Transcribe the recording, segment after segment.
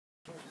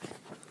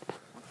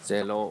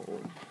ゼロ。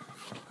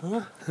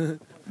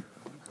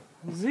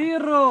ゼ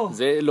ロ。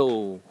ゼ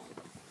ロ。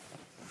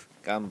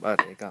頑張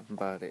れ頑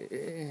張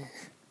れ。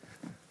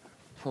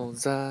ホ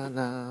ザ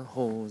ナ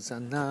ホザ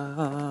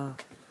ナ。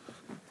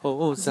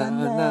ホザ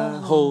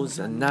ナホ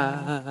ザ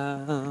ナ。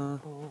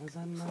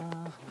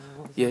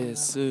イエ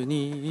ス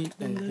に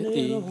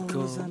行こ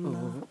う。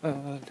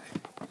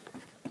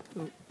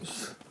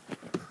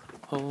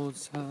ホ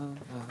ザナ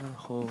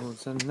ホ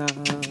ザナ。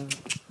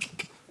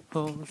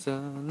ホザ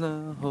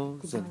ナホ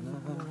ザナ。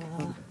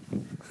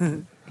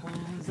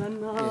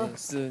イエ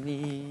ス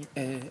に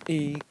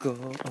行こう。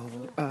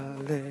あ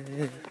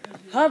れ。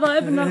هذا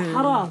ابن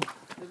الحرام.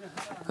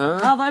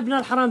 هذا ابن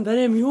الحرام. The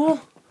name you?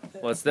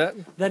 What's that?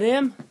 The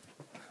name?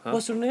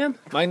 What's your name?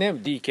 My name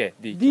DK.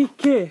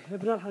 DK.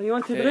 ابن الحرام. You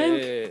want to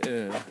drink?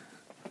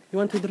 You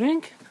want to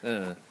drink?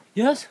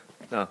 Yes?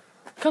 No.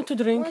 Come to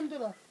drink.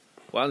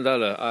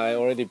 $1. I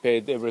already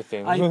paid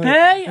everything. I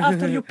pay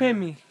after you pay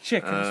me.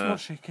 Shekel. Small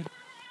shekel.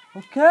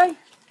 Okay?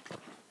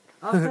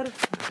 After.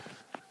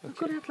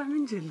 الكل يطلع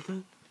من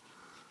جلده.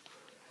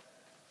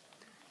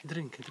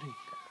 درينك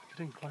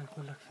وانا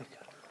اقول لك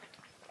فكره.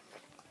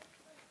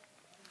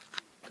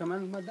 كمان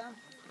المدام.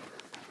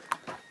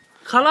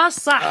 خلاص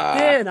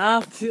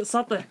صحتين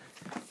سطح.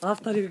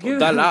 After you give.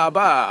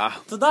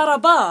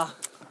 تضاربا.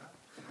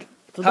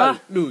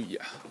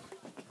 Hallelujah.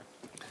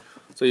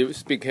 So you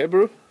speak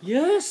Hebrew?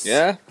 Yes.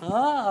 Yeah?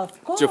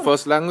 Of course. What's your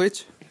first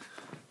language?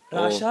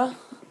 Russia.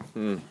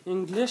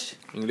 English.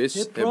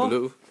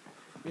 Hebrew.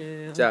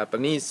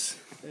 Japanese.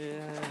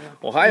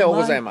 おはよう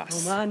ございま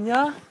す。ル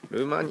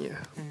ーマニア。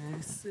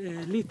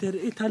Little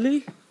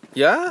Italy.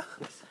 Yeah?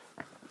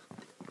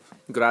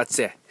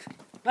 Grazie.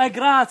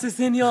 Grazie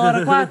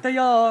signore, quanto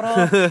euro.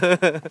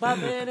 Va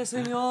bene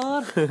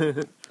signor.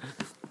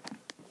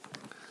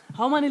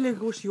 How many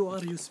languages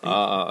you speak?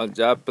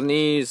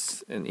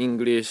 Japanese and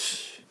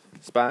English,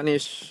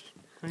 Spanish,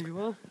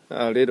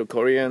 a little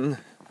Korean,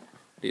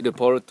 little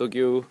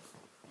Portuguese,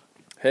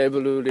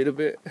 Hebrew, little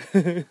bit.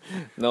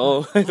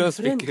 No, I don't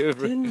speak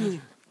Hebrew. Tell me,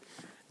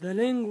 the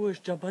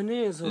language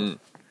Japanese,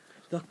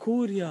 the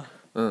Korea,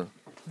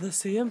 the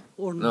same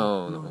or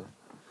no? No.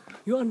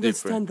 You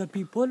understand the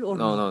people or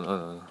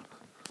no?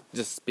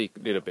 Just speak a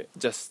little bit,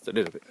 just a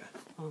little bit.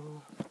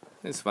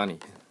 It's funny.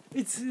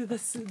 It's the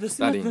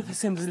Studying,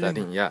 same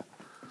language. Yeah.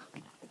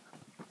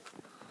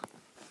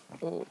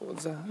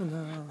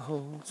 Hosanna,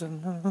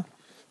 Hosanna.